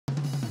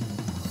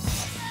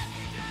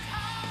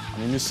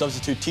Your new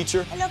substitute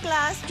teacher. Hello,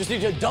 class. Just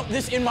need to dump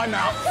this in my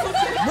mouth.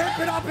 Rip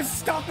it up and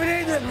stuff it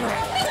in there.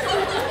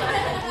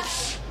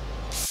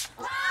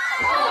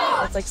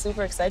 It's like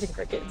super exciting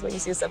for kids when you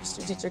see a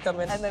substitute teacher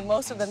come in, and then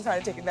most of them try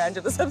to take advantage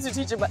of the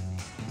substitute teacher, but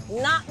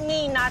not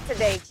me, not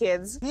today,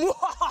 kids.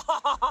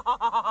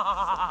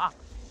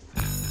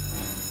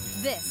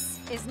 This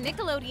is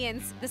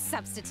Nickelodeon's The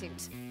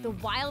Substitute, the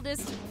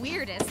wildest,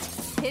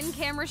 weirdest hidden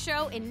camera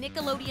show in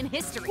Nickelodeon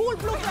history. Cool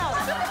blue cloud.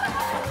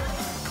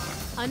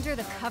 Under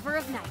the cover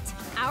of night,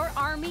 our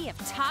army of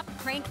top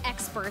prank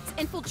experts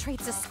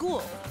infiltrates a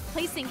school,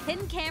 placing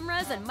hidden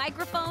cameras and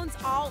microphones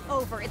all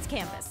over its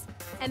campus.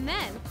 And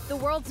then, the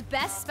world's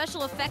best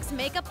special effects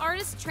makeup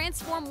artists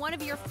transform one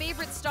of your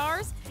favorite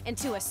stars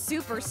into a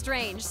super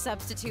strange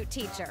substitute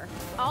teacher.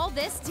 All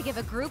this to give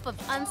a group of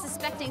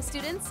unsuspecting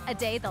students a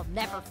day they'll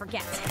never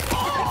forget.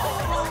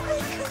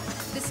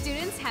 The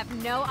students have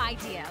no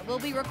idea we'll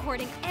be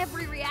recording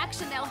every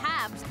reaction they'll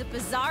have to the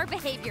bizarre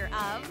behavior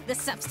of the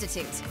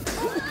substitute.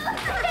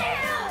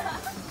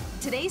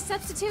 Today's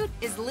substitute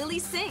is Lilly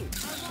Singh,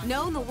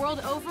 known the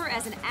world over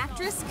as an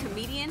actress,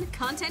 comedian,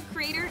 content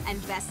creator,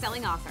 and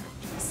best-selling author.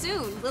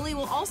 Soon, Lilly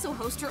will also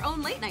host her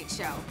own late-night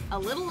show, A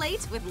Little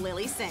Late with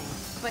Lilly Singh.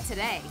 But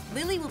today,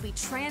 Lilly will be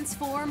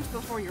transformed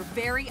before your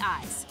very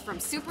eyes,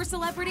 from super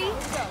celebrity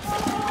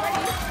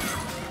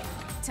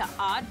to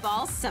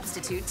oddball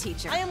substitute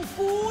teacher. I am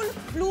cool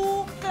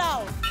blue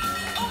cloud.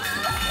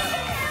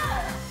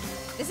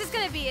 This is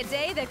gonna be a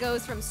day that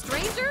goes from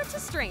stranger to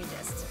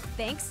strangest,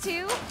 thanks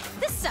to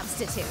The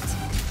Substitute.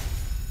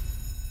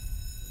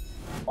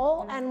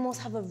 All animals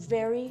have a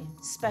very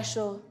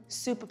special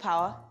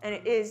superpower, and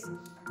it is...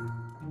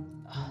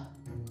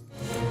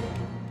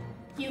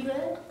 You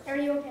good? Are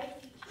you okay?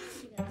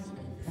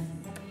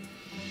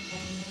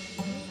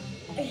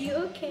 Are you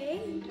okay?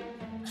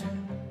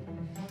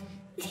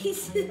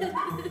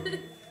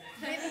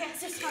 My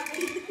hands are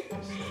sorry.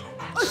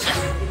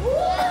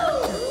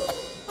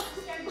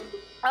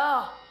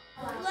 Oh.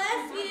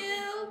 Bless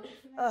you.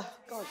 Oh,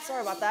 God,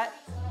 sorry about that.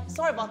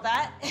 Sorry about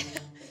that.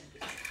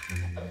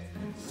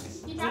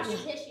 You dropped your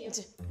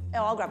tissue.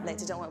 Oh, I'll grab it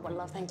later. Don't worry about it,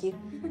 love. Thank you.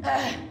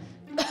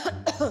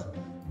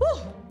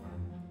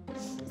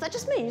 Is that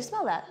just me? You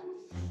smell that?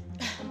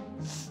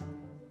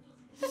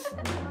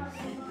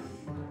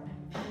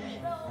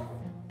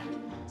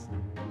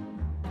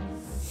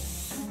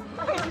 No,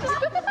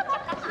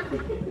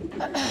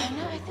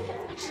 I think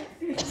it's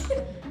actually... It's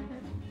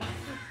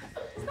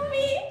not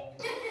me.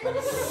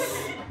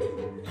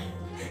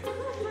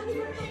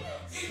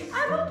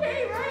 I'm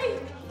okay, right?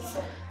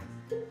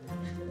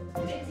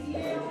 It's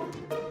you.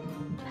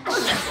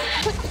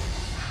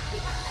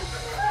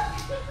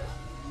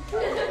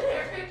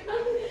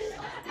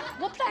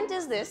 What plant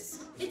is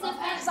this? It's a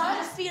Because I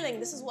have a feeling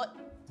this is what...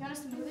 Do you want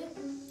us to move it?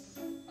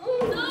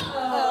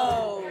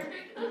 Oh,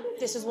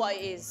 this is what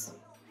it is.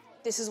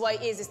 This is what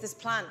it is. It's this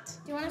plant.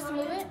 Do you want us to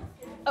move it?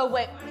 Oh,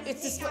 wait.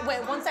 It's this...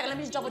 Wait, 1 second. Let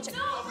me just double check.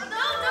 No,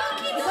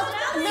 keep Because,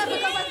 it. no,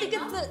 because I think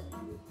it's the...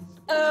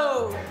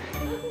 Oh.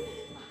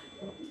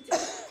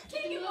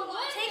 Take it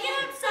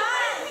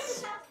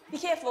outside. Be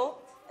careful.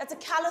 That's a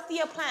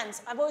calothea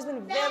plant. I've always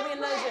been very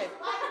allergic.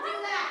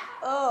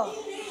 Oh.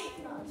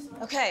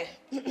 Okay.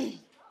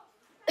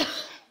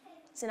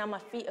 So now my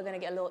feet are gonna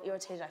get a little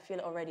irritated. I feel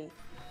it already.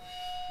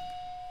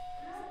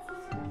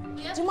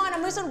 Yep. Do you mind?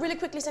 I'm just gonna really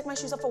quickly take my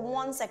shoes off for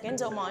 1 second.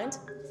 Don't mind.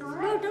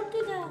 No, don't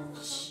do that.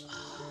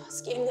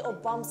 It's getting little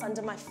bumps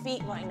under my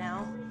feet right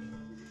now.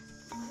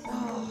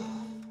 Oh.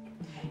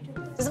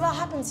 Does that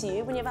happen to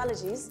you when you have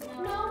allergies?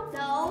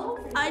 No.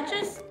 I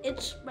just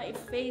itch my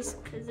face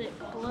because it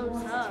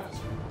blows up.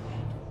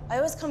 I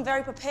always come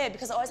very prepared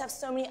because I always have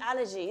so many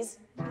allergies.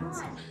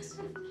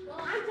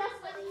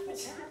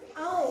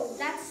 Oh,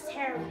 that's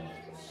terrible.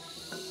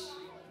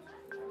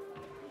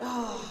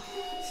 Oh.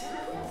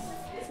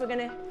 We're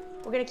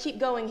gonna keep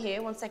going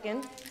here. 1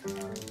 second.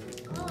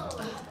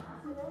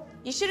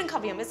 You shouldn't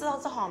cover your mouth.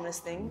 It's a harmless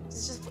thing.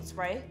 It's just foot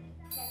spray.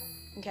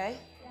 Okay?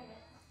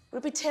 Would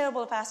it be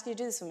terrible if I asked you to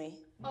do this for me?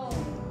 Oh.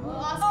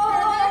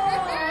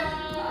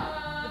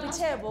 Would it be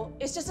terrible?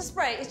 It's just a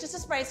spray. It's just a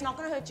spray. It's not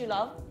gonna hurt you,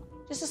 love.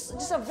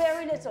 Just a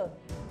very little.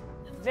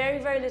 Very,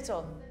 very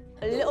little.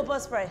 A little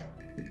buzz spray.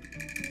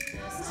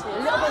 Just a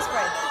little buzz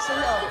spray. Just a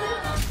little.